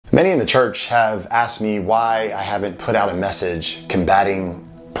Many in the church have asked me why I haven't put out a message combating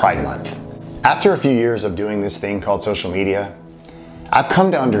Pride Month. After a few years of doing this thing called social media, I've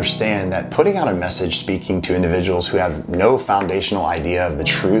come to understand that putting out a message speaking to individuals who have no foundational idea of the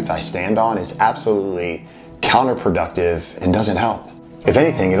truth I stand on is absolutely counterproductive and doesn't help. If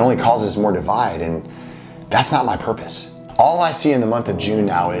anything, it only causes more divide, and that's not my purpose. All I see in the month of June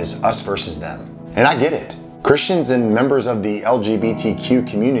now is us versus them. And I get it. Christians and members of the LGBTQ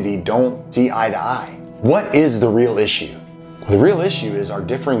community don't see eye to eye. What is the real issue? Well, the real issue is our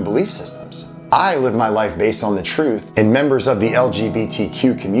differing belief systems. I live my life based on the truth, and members of the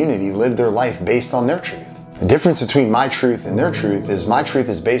LGBTQ community live their life based on their truth. The difference between my truth and their truth is my truth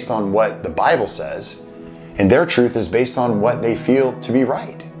is based on what the Bible says, and their truth is based on what they feel to be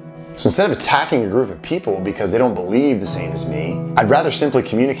right. So instead of attacking a group of people because they don't believe the same as me, I'd rather simply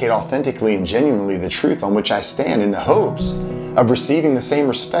communicate authentically and genuinely the truth on which I stand in the hopes of receiving the same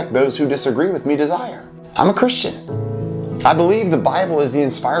respect those who disagree with me desire. I'm a Christian. I believe the Bible is the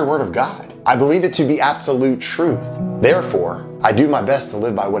inspired word of God. I believe it to be absolute truth. Therefore, I do my best to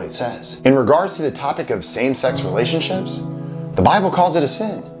live by what it says. In regards to the topic of same-sex relationships, the Bible calls it a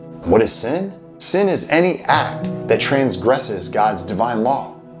sin. What is sin? Sin is any act that transgresses God's divine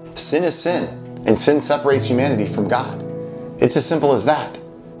law. Sin is sin, and sin separates humanity from God. It's as simple as that.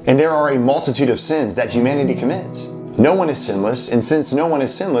 And there are a multitude of sins that humanity commits. No one is sinless, and since no one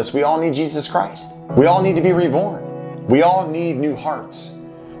is sinless, we all need Jesus Christ. We all need to be reborn. We all need new hearts.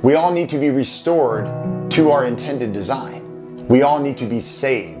 We all need to be restored to our intended design. We all need to be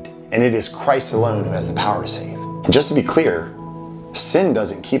saved, and it is Christ alone who has the power to save. And just to be clear, sin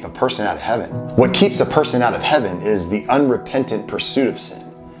doesn't keep a person out of heaven. What keeps a person out of heaven is the unrepentant pursuit of sin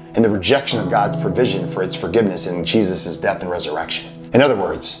and the rejection of God's provision for its forgiveness in Jesus' death and resurrection. In other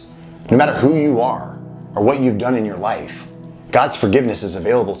words, no matter who you are or what you've done in your life, God's forgiveness is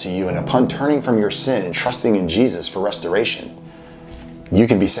available to you, and upon turning from your sin and trusting in Jesus for restoration, you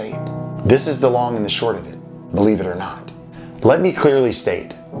can be saved. This is the long and the short of it, believe it or not. Let me clearly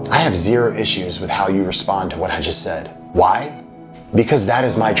state, I have zero issues with how you respond to what I just said. Why? Because that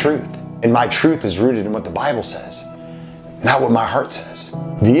is my truth, and my truth is rooted in what the Bible says, not what my heart says.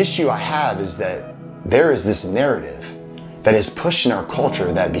 The issue I have is that there is this narrative that is pushed in our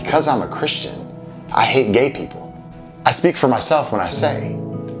culture that because I'm a Christian, I hate gay people. I speak for myself when I say,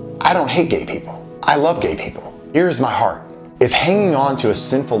 I don't hate gay people. I love gay people. Here's my heart. If hanging on to a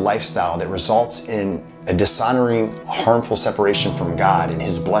sinful lifestyle that results in a dishonoring, harmful separation from God and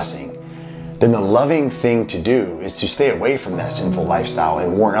His blessing, then the loving thing to do is to stay away from that sinful lifestyle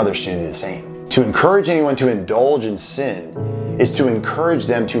and warn others to do the same. To encourage anyone to indulge in sin is to encourage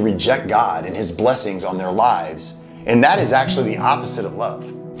them to reject God and His blessings on their lives, and that is actually the opposite of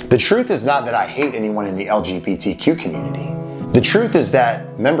love. The truth is not that I hate anyone in the LGBTQ community. The truth is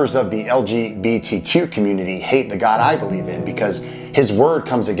that members of the LGBTQ community hate the God I believe in because His word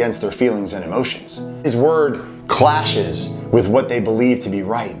comes against their feelings and emotions. His word clashes with what they believe to be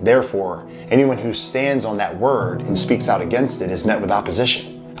right. Therefore, anyone who stands on that word and speaks out against it is met with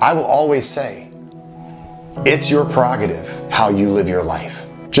opposition. I will always say, it's your prerogative how you live your life.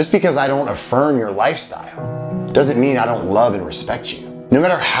 Just because I don't affirm your lifestyle doesn't mean I don't love and respect you. No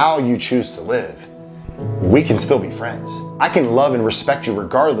matter how you choose to live, we can still be friends. I can love and respect you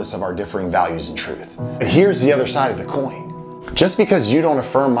regardless of our differing values and truth. But here's the other side of the coin. Just because you don't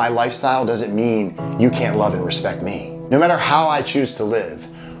affirm my lifestyle doesn't mean you can't love and respect me. No matter how I choose to live,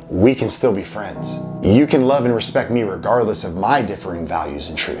 we can still be friends. You can love and respect me regardless of my differing values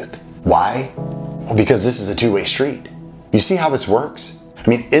and truth. Why? Well, because this is a two-way street. You see how this works? I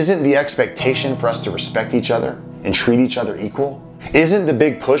mean, isn't the expectation for us to respect each other and treat each other equal? Isn't the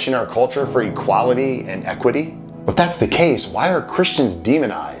big push in our culture for equality and equity? If that's the case, why are Christians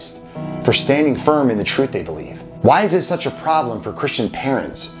demonized for standing firm in the truth they believe? Why is it such a problem for Christian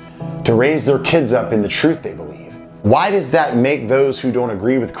parents to raise their kids up in the truth they believe? Why does that make those who don't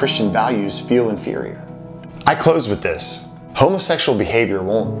agree with Christian values feel inferior? I close with this. Homosexual behavior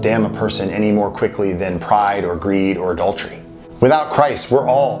won't damn a person any more quickly than pride or greed or adultery. Without Christ, we're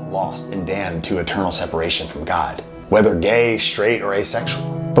all lost and damned to eternal separation from God, whether gay, straight, or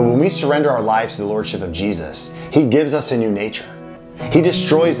asexual. But when we surrender our lives to the Lordship of Jesus, He gives us a new nature. He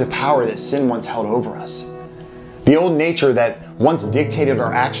destroys the power that sin once held over us. The old nature that once dictated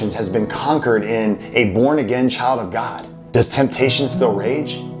our actions has been conquered in a born-again child of God. Does temptation still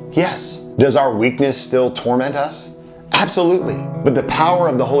rage? Yes. Does our weakness still torment us? Absolutely. But the power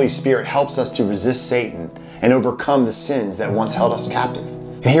of the Holy Spirit helps us to resist Satan and overcome the sins that once held us captive.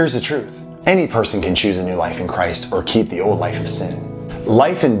 And here's the truth. Any person can choose a new life in Christ or keep the old life of sin.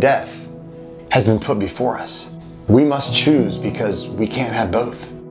 Life and death has been put before us. We must choose because we can't have both.